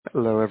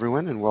Hello,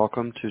 everyone, and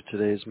welcome to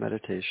today's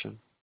meditation.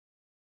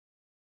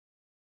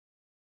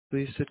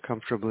 Please sit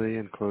comfortably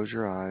and close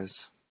your eyes.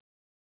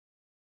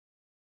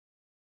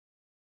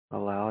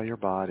 Allow your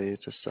body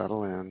to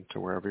settle in to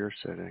wherever you're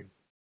sitting.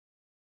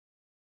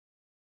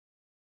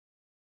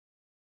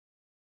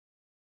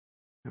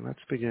 And let's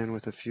begin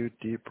with a few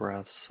deep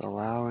breaths,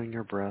 allowing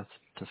your breath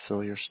to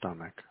fill your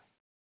stomach.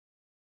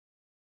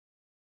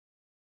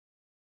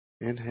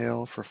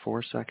 Inhale for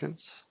 4 seconds.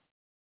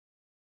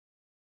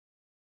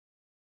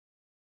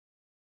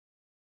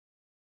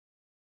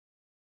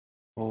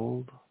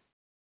 Hold.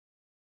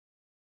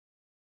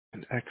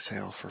 And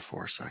exhale for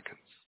 4 seconds.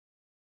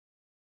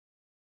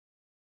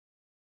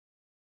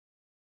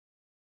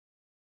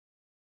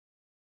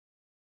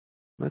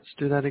 Let's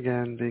do that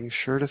again, being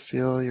sure to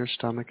feel your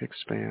stomach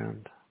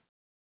expand.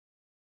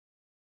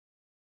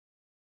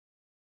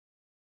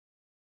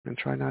 And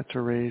try not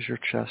to raise your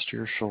chest or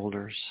your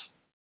shoulders.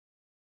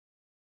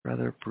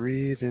 Rather,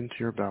 breathe into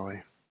your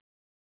belly.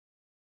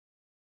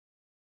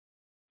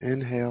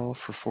 Inhale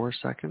for 4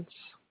 seconds.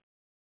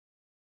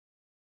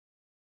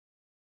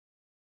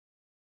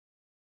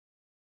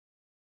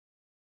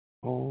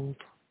 Hold.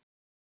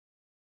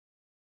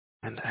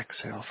 And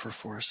exhale for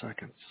 4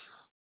 seconds.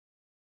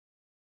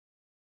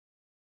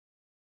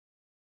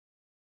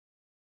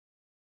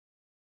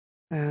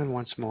 And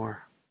once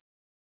more.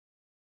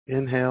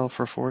 Inhale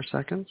for 4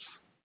 seconds.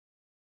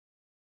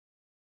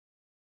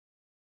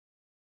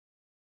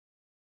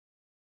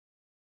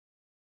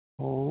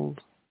 Hold.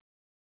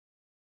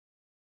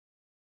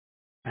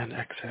 And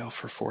exhale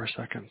for 4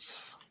 seconds.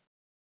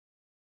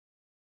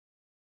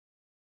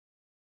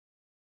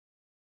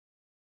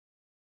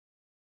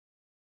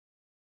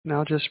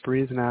 Now just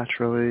breathe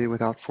naturally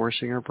without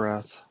forcing your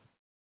breath.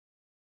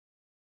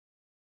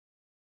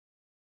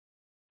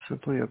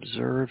 Simply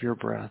observe your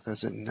breath as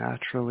it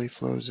naturally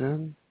flows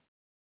in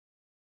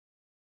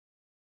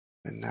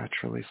and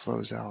naturally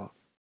flows out.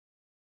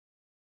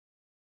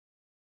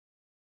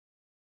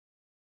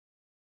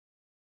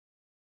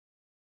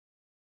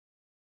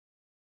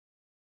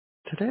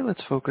 Today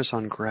let's focus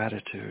on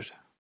gratitude.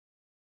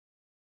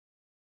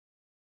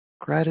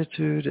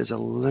 Gratitude is a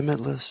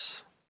limitless,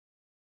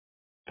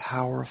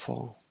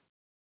 powerful,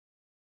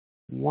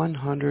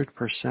 100%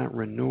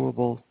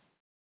 renewable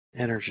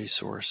energy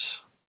source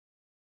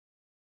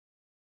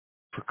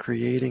for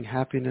creating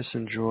happiness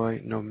and joy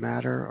no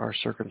matter our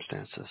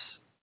circumstances.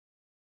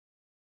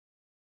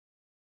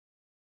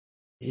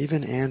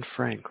 Even Anne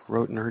Frank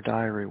wrote in her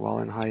diary while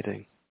in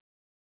hiding,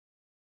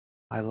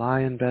 "I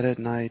lie in bed at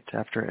night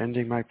after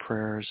ending my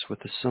prayers with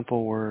the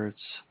simple words,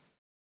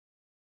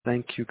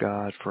 'Thank you,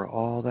 God, for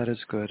all that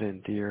is good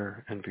and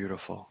dear and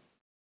beautiful.'"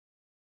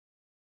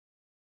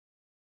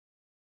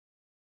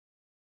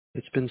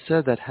 It's been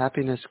said that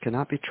happiness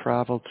cannot be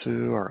traveled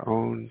to or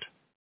owned.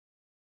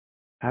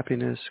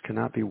 Happiness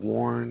cannot be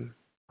worn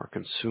or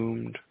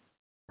consumed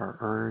or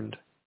earned.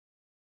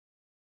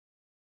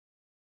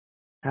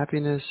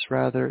 Happiness,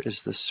 rather, is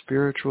the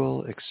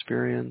spiritual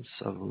experience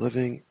of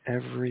living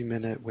every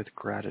minute with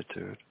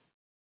gratitude.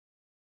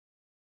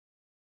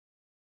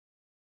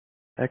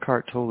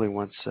 Eckhart Tolle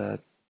once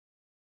said,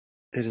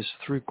 "It is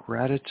through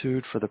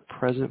gratitude for the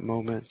present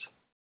moment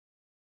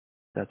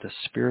that the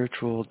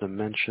spiritual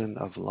dimension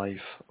of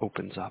life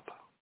opens up."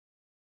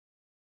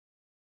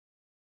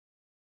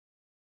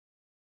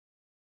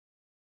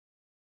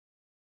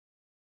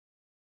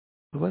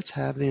 So let's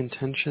have the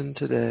intention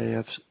today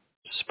of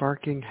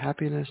sparking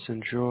happiness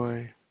and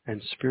joy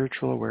and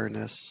spiritual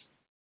awareness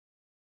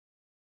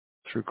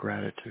through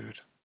gratitude.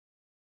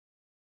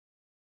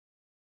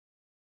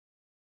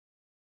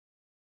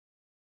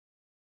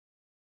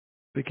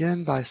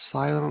 Begin by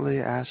silently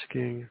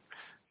asking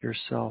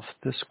yourself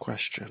this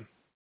question: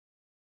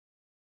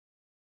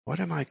 what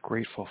am I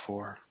grateful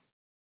for?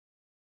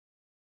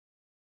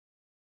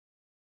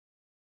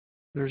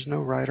 There's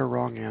no right or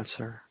wrong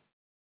answer.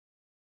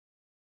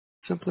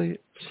 Simply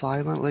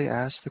silently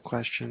ask the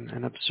question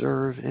and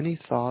observe any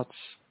thoughts,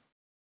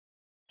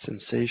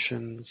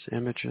 sensations,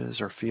 images,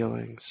 or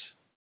feelings.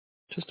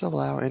 Just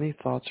allow any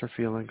thoughts or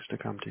feelings to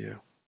come to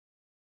you.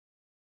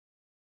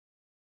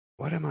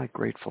 What am I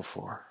grateful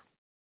for?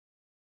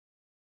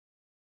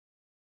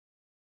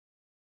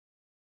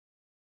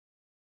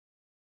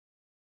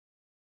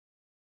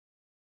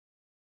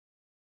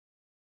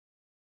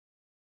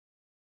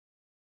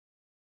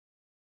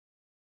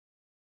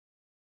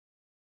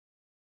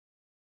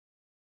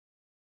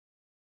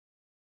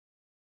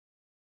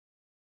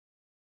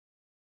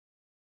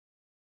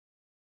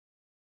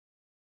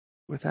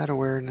 With that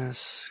awareness,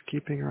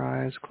 keeping your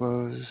eyes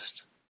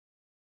closed,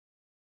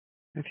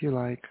 if you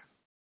like,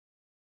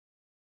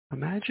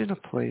 imagine a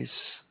place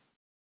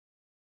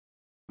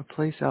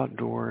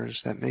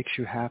outdoors that makes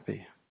you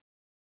happy.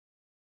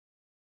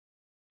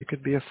 It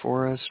could be a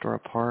forest or a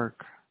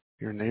park,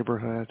 your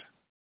neighborhood,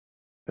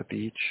 the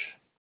beach.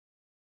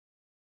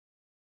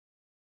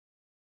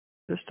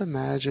 Just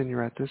imagine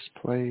you're at this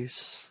place,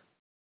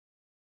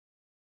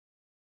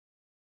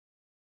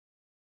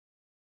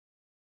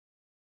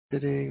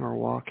 sitting or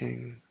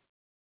walking,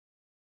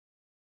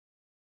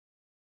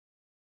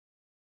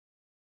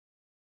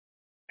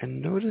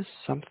 and notice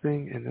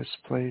something in this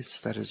place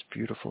that is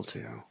beautiful to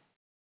you.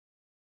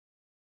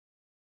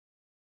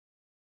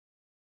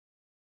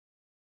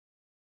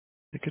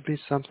 It could be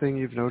something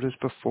you've noticed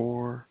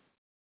before,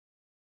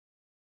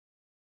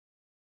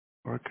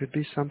 or it could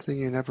be something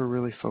you never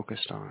really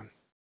focused on.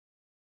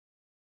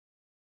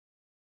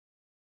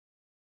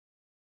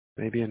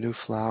 Maybe a new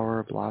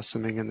flower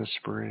blossoming in the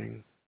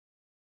spring,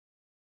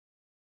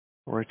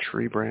 or a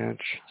tree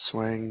branch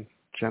swaying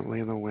gently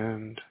in the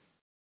wind,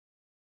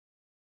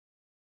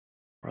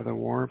 or the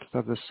warmth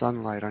of the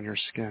sunlight on your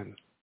skin,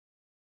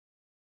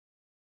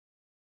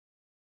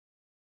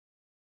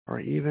 or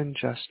even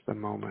just the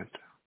moment,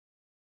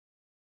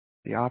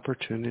 the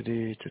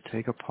opportunity to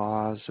take a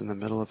pause in the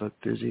middle of a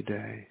busy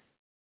day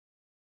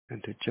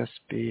and to just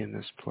be in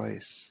this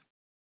place.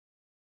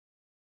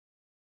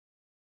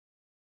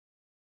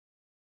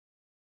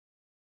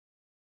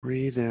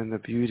 Breathe in the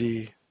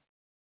beauty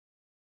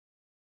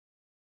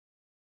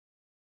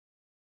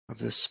of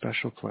this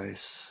special place,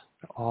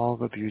 all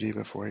the beauty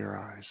before your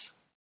eyes.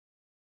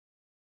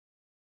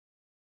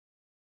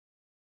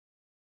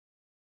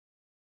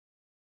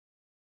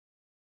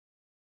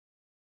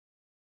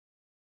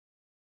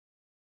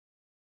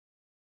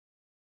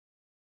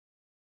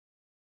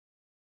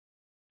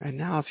 And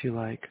now, if you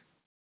like,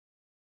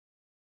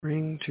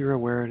 bring to your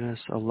awareness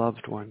a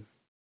loved one.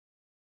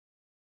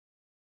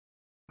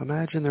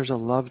 Imagine there's a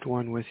loved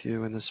one with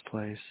you in this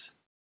place.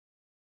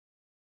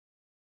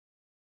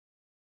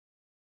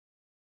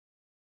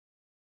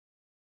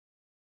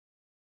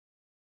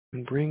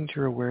 And bring to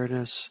your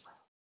awareness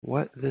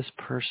what this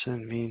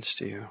person means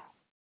to you.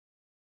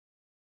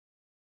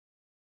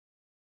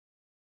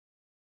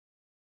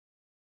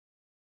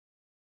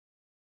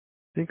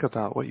 Think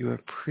about what you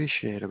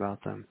appreciate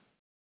about them,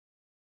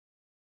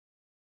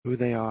 who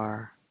they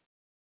are,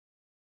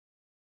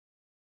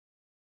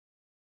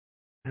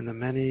 and the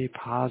many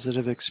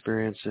positive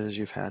experiences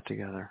you've had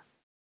together.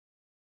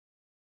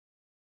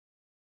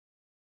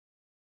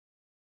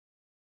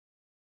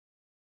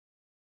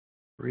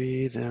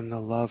 Breathe in the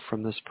love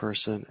from this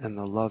person and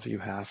the love you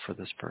have for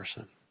this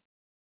person.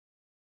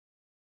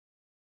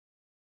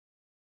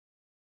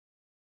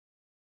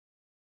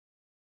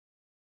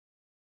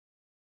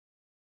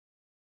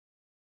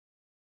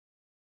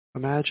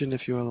 Imagine,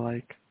 if you are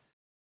like,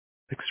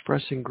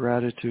 expressing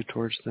gratitude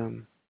towards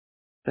them,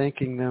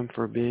 thanking them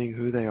for being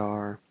who they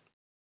are,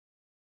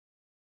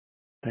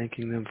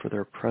 thanking them for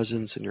their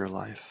presence in your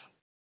life.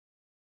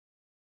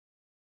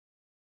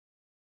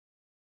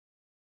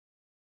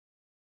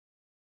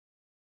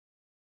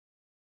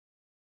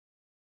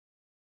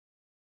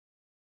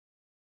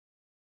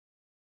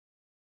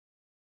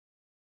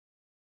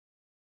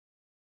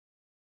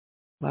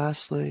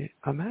 Lastly,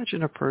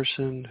 imagine a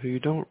person who you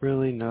don't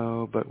really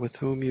know but with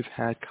whom you've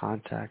had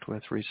contact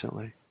with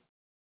recently.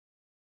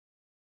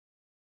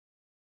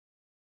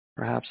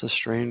 Perhaps a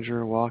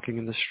stranger walking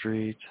in the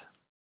street,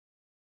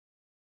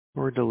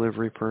 or a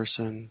delivery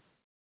person,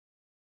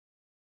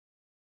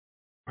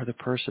 or the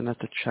person at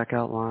the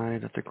checkout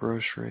line at the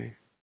grocery.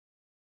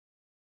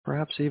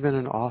 Perhaps even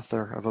an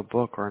author of a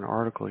book or an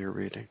article you're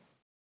reading.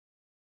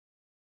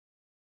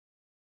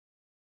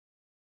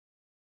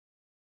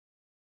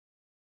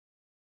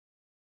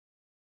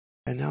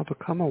 And now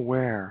become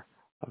aware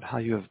of how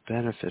you have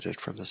benefited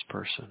from this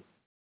person,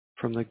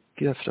 from the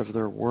gift of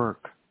their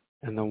work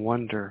and the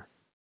wonder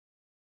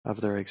of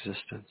their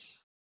existence.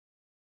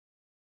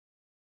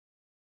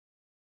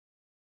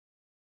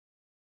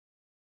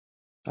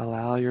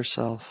 Allow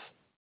yourself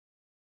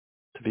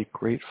to be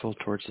grateful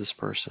towards this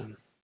person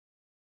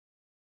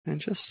and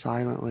just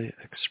silently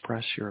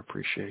express your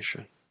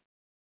appreciation.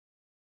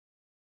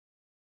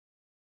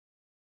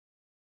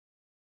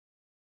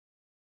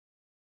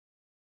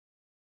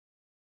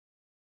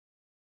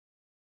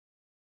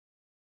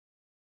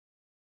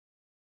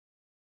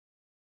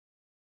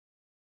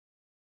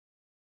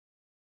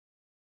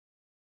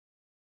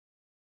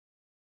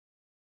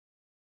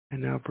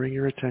 And now bring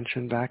your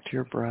attention back to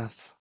your breath.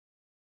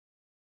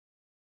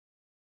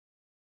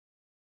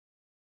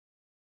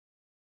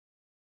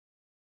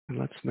 And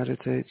let's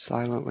meditate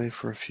silently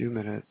for a few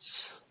minutes,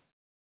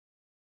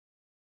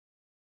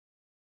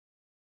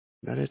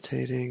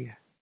 meditating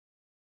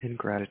in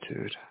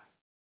gratitude.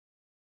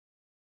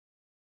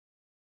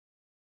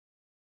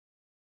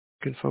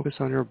 You can focus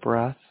on your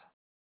breath,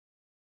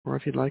 or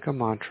if you'd like a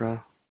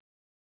mantra,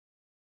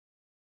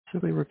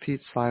 simply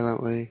repeat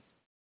silently,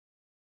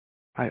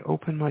 I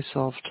open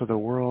myself to the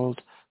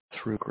world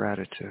through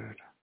gratitude.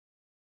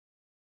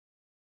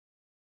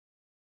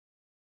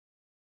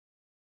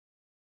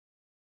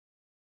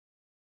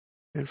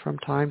 And from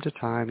time to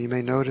time, you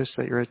may notice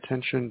that your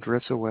attention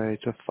drifts away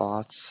to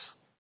thoughts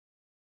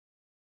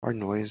or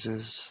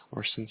noises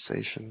or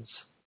sensations.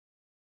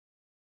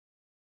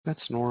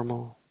 That's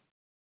normal.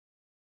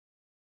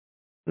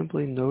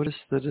 Simply notice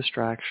the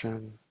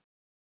distraction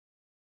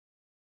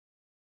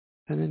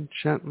and then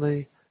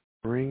gently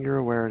bring your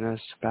awareness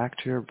back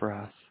to your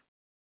breath,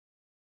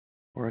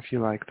 or if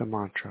you like, the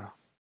mantra.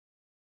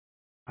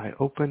 I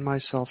open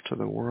myself to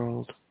the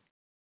world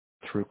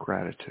through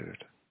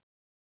gratitude.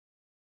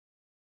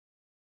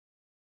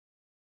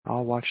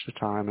 I'll watch the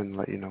time and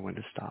let you know when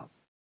to stop.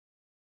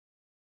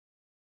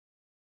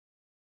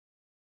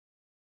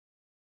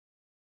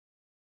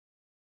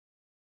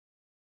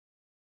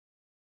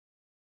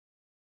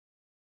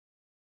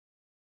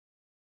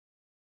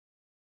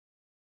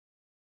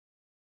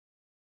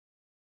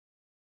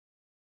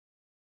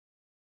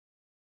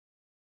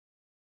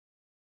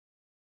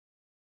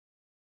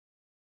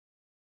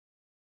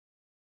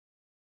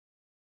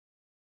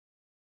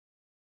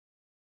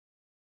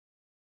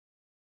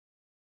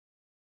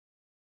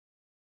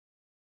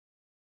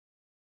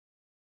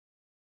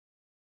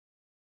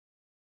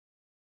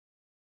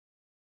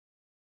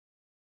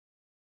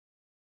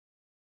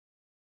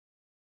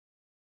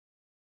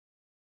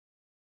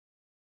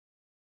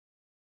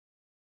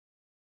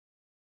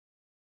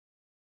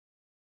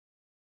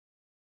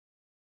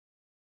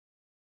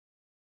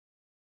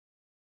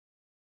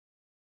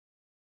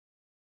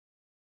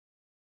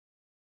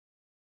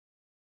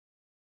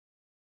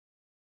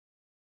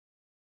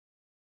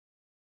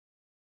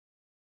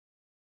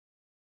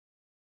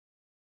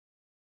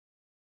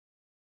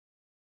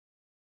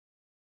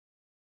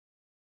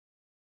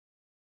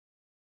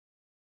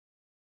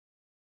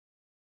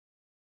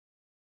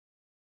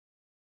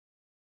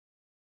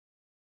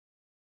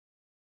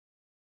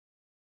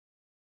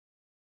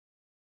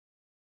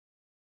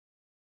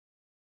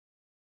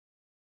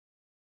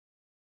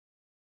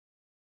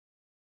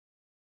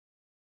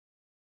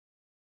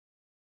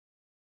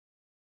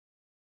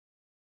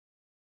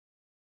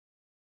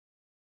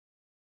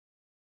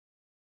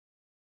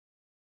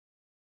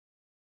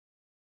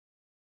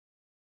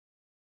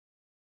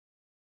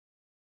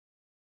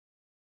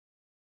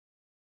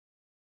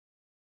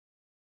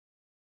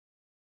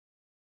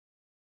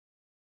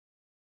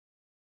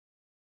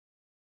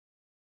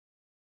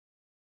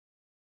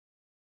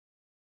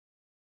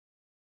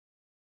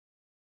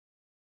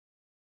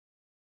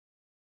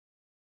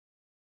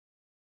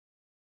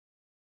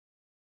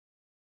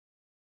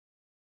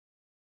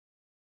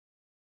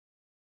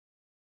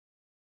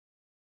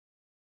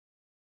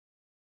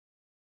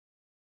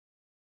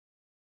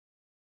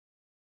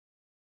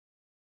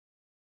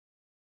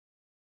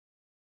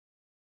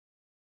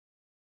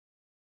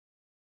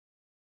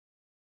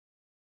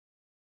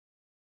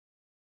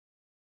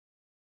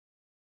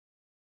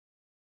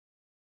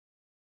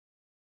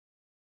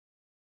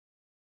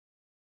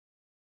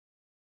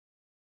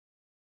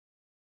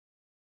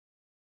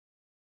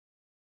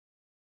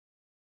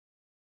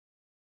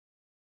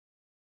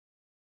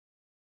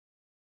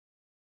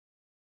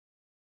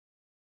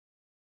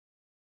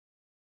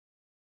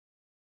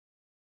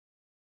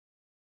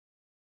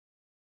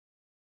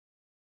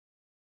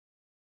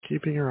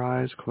 Keeping your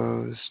eyes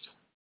closed,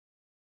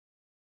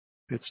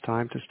 it's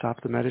time to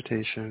stop the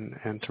meditation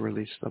and to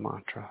release the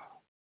mantra.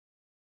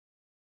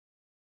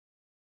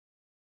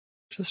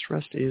 Just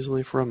rest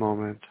easily for a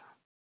moment,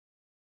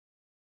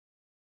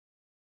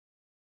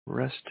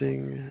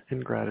 resting in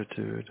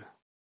gratitude,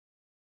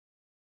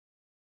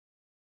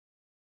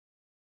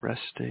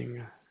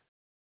 resting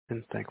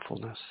in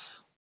thankfulness.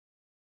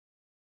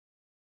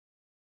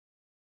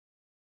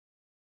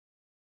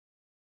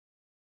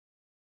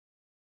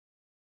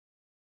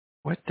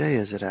 What day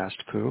is it?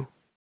 Asked Pooh.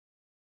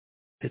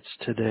 It's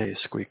today,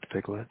 squeaked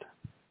Piglet.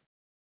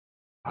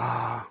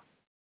 Ah,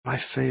 my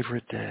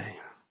favorite day,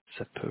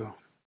 said Pooh.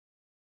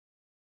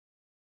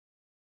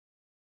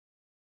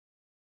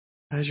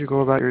 As you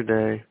go about your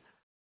day,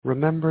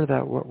 remember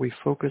that what we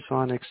focus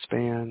on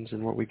expands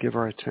and what we give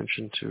our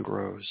attention to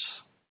grows.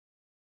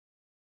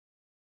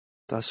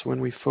 Thus,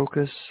 when we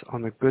focus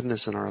on the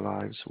goodness in our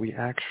lives, we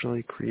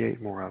actually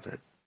create more of it.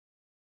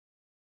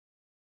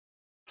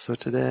 So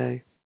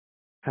today,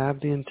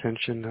 have the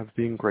intention of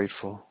being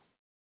grateful.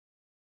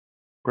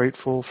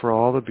 Grateful for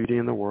all the beauty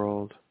in the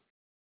world,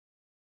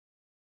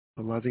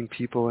 the loving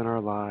people in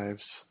our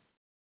lives,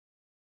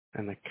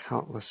 and the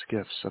countless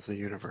gifts of the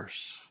universe.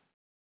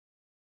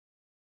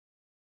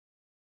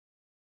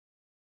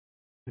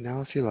 And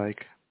now, if you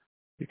like,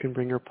 you can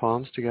bring your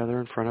palms together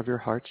in front of your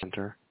heart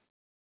center.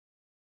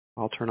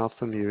 I'll turn off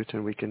the mute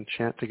and we can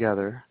chant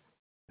together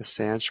the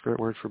Sanskrit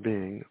word for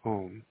being,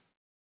 Om.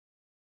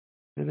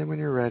 And then when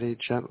you're ready,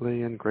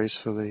 gently and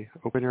gracefully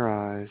open your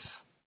eyes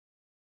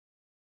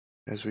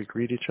as we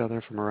greet each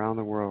other from around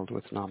the world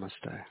with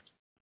Namaste.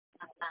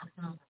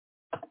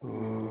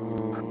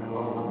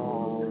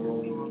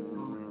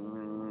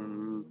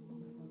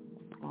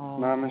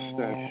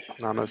 Namaste.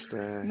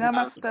 Namaste.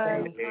 Namaste.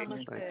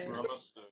 Thank you.